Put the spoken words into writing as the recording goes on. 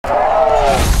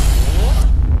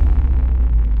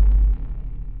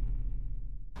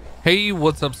Hey,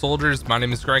 what's up soldiers? My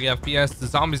name is GregFPS, the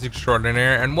Zombies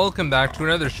Extraordinaire, and welcome back to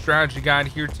another strategy guide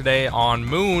here today on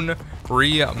Moon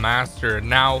Remastered.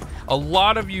 Now, a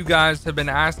lot of you guys have been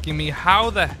asking me,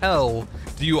 how the hell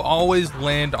do you always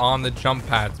land on the jump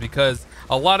pads? Because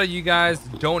a lot of you guys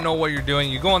don't know what you're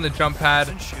doing. You go on the jump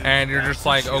pad and you're just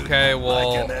like, okay,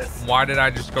 well, why did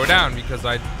I just go down? Because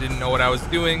I didn't know what I was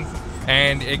doing,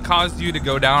 and it caused you to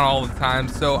go down all the time.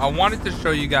 So I wanted to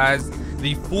show you guys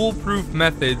the foolproof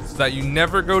methods that you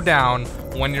never go down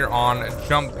when you're on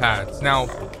jump pads. Now,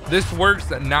 this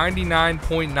works at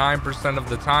 99.9% of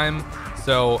the time.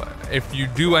 So if you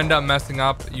do end up messing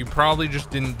up, you probably just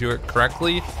didn't do it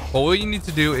correctly. But what you need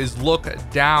to do is look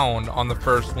down on the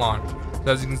first launch.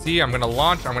 So as you can see, I'm going to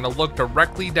launch. I'm going to look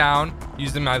directly down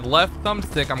using my left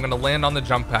thumbstick. I'm going to land on the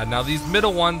jump pad. Now, these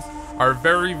middle ones are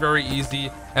very, very easy,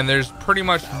 and there's pretty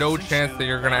much no chance that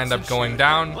you're going to end up going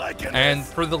down. And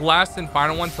for the last and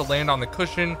final one, to land on the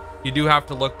cushion, you do have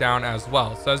to look down as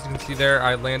well. So as you can see there,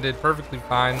 I landed perfectly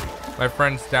fine. My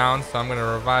friend's down, so I'm going to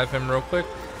revive him real quick.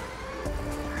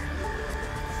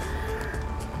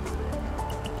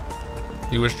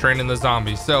 He was training the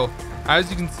zombie. So as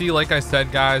you can see, like I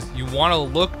said, guys, you want to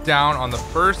look down on the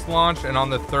first launch and on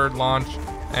the third launch,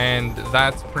 and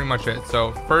that's pretty much it.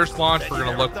 So first launch, we're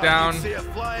gonna look down.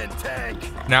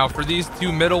 Now for these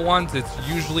two middle ones, it's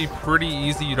usually pretty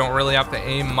easy. You don't really have to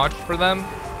aim much for them.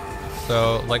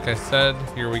 So like I said,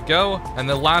 here we go. And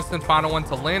the last and final one,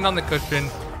 to land on the cushion,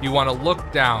 you want to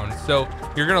look down. So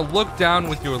you're gonna look down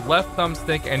with your left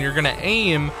thumbstick, and you're gonna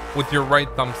aim with your right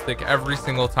thumbstick every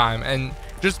single time. And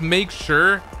just make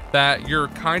sure that you're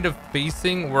kind of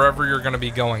facing wherever you're gonna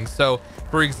be going. So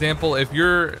for example, if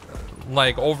you're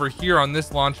like over here on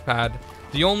this launch pad,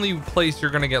 the only place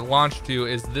you're going to get launched to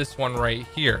is this one right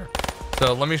here.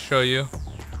 So let me show you.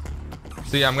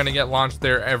 See, I'm going to get launched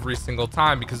there every single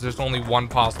time because there's only one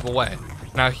possible way.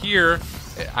 Now here,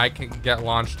 I can get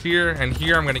launched here, and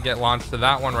here I'm going to get launched to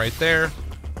that one right there.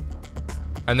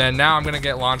 And then now I'm going to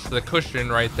get launched to the cushion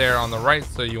right there on the right.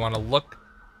 So you want to look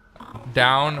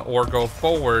down or go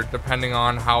forward depending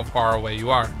on how far away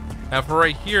you are. Now for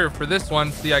right here, for this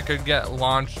one, see, I could get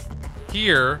launched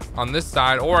here on this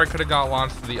side, or I could have got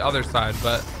launched to the other side,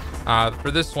 but for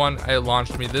this one, it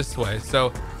launched me this way.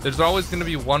 So there's always going to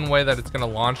be one way that it's going to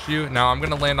launch you. Now I'm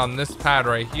going to land on this pad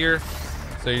right here.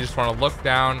 So you just want to look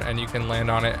down, and you can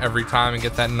land on it every time and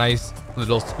get that nice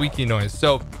little squeaky noise.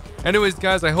 So anyways,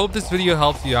 guys, I hope this video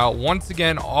helps you out. Once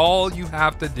again, all you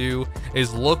have to do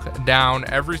is look down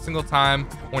every single time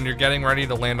when you're getting ready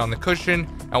to land on the cushion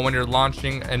and when you're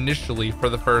launching initially for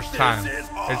the first time.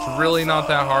 It's really not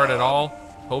that hard at all.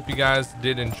 Hope you guys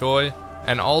did enjoy.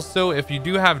 And also, if you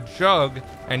do have jug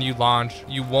and you launch,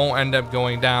 you won't end up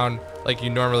going down like you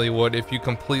normally would if you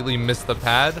completely miss the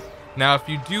pad. Now, if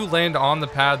you do land on the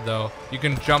pad though, you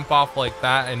can jump off like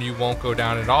that and you won't go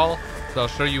down at all. So I'll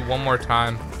show you one more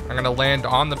time. I'm going to land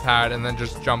on the pad and then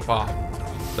just jump off.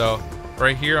 So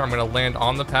right here, I'm going to land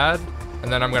on the pad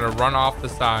and then I'm going to run off the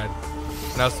side.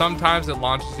 Now, sometimes it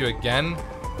launches you again,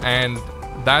 and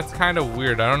that's kind of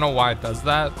weird. I don't know why it does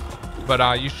that,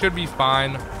 but you should be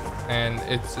fine, and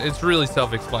it's really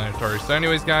self-explanatory. So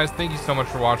anyways, guys, thank you so much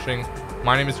for watching.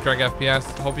 My name is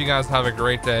GregFPS. Hope you guys have a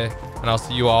great day, and I'll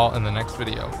see you all in the next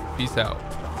video. Peace out.